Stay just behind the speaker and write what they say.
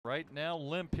right now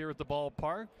limp here at the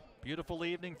ballpark. Beautiful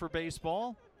evening for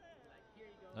baseball.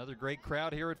 Another great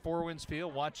crowd here at Four Winds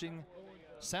Field watching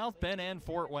South Bend and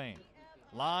Fort Wayne.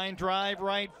 Line drive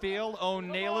right field.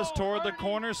 O'Neill toward the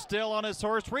corner, still on his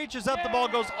horse. Reaches up, the ball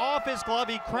goes off his glove.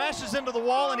 He crashes into the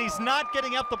wall, and he's not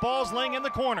getting up. The ball's laying in the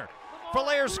corner.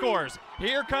 Falaire scores.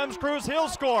 Here comes Cruz. He'll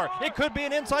score. It could be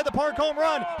an inside the park home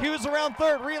run. Hughes around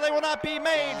third. Relay will not be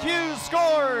made. Hughes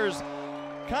scores.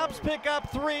 Cubs pick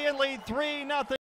up 3 and lead 3-0.